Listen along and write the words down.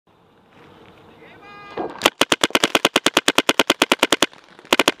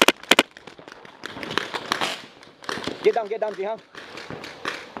down, Jihang.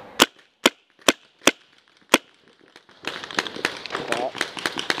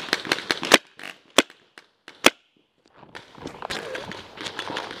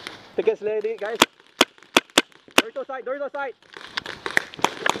 Take it steady, guys. Dorito side, Dorito side.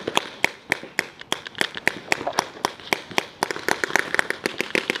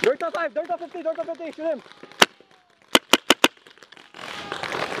 Dorito 5, Dorito 50, Dorito 50, shoot him.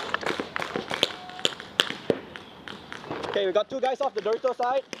 Okay, we got 2 guys off the Dorito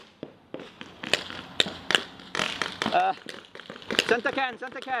side. Center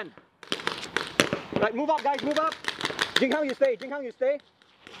can. Right, move up, guys, move up. Jinghang, you stay.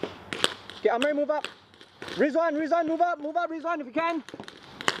 Okay, Amir, move up. Rizwan, move up, Rizwan, if you can.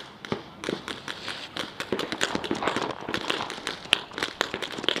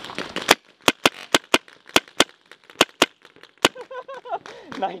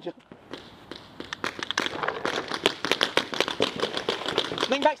 Nigel.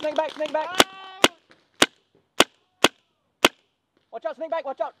 Snake back. Watch out, snake back,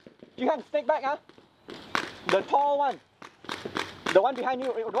 watch out. Jihan, snake back, huh? The tall one. The one behind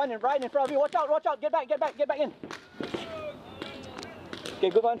you, the one right in front of you. Watch out. Get back in. Okay,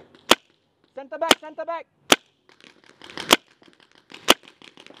 good one. Center back. Center back.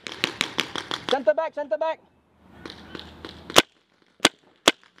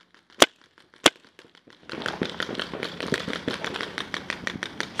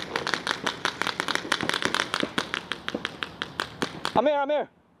 Amir,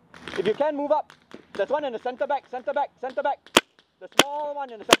 if you can move up. There's one in the center back. The small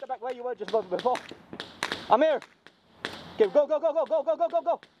one in the center back where you were just before. Amir, okay, go.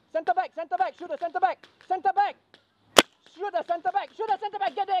 Center back. Shoot the center back. Shoot the center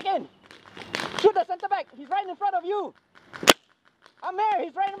back. Get there again. Shoot the center back. He's right in front of you. Amir,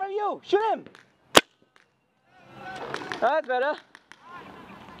 he's right in front of you. Shoot him. That's better.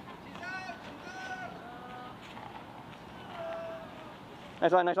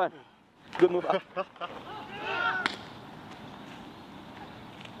 Nice one. Good move up.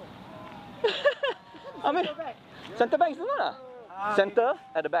 Amir, center back is the one. Center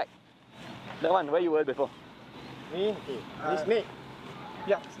at the back. That one where you were before. Ni, okay. Ni snake.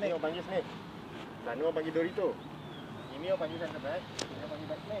 Yeah, Snake orang panggil snake. Dan orang panggil Dorito. Ini orang panggil center back. Ini orang panggil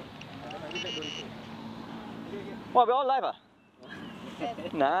back snake. Dia panggil back Dorito. Wow, we're all live, ah?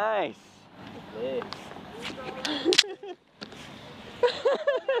 Nice.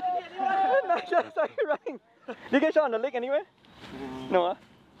 Nigel, sorry, running. Did you get shot on the leg anywhere? No, huh?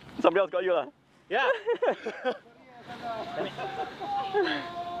 Somebody else got you, lah. Yeah.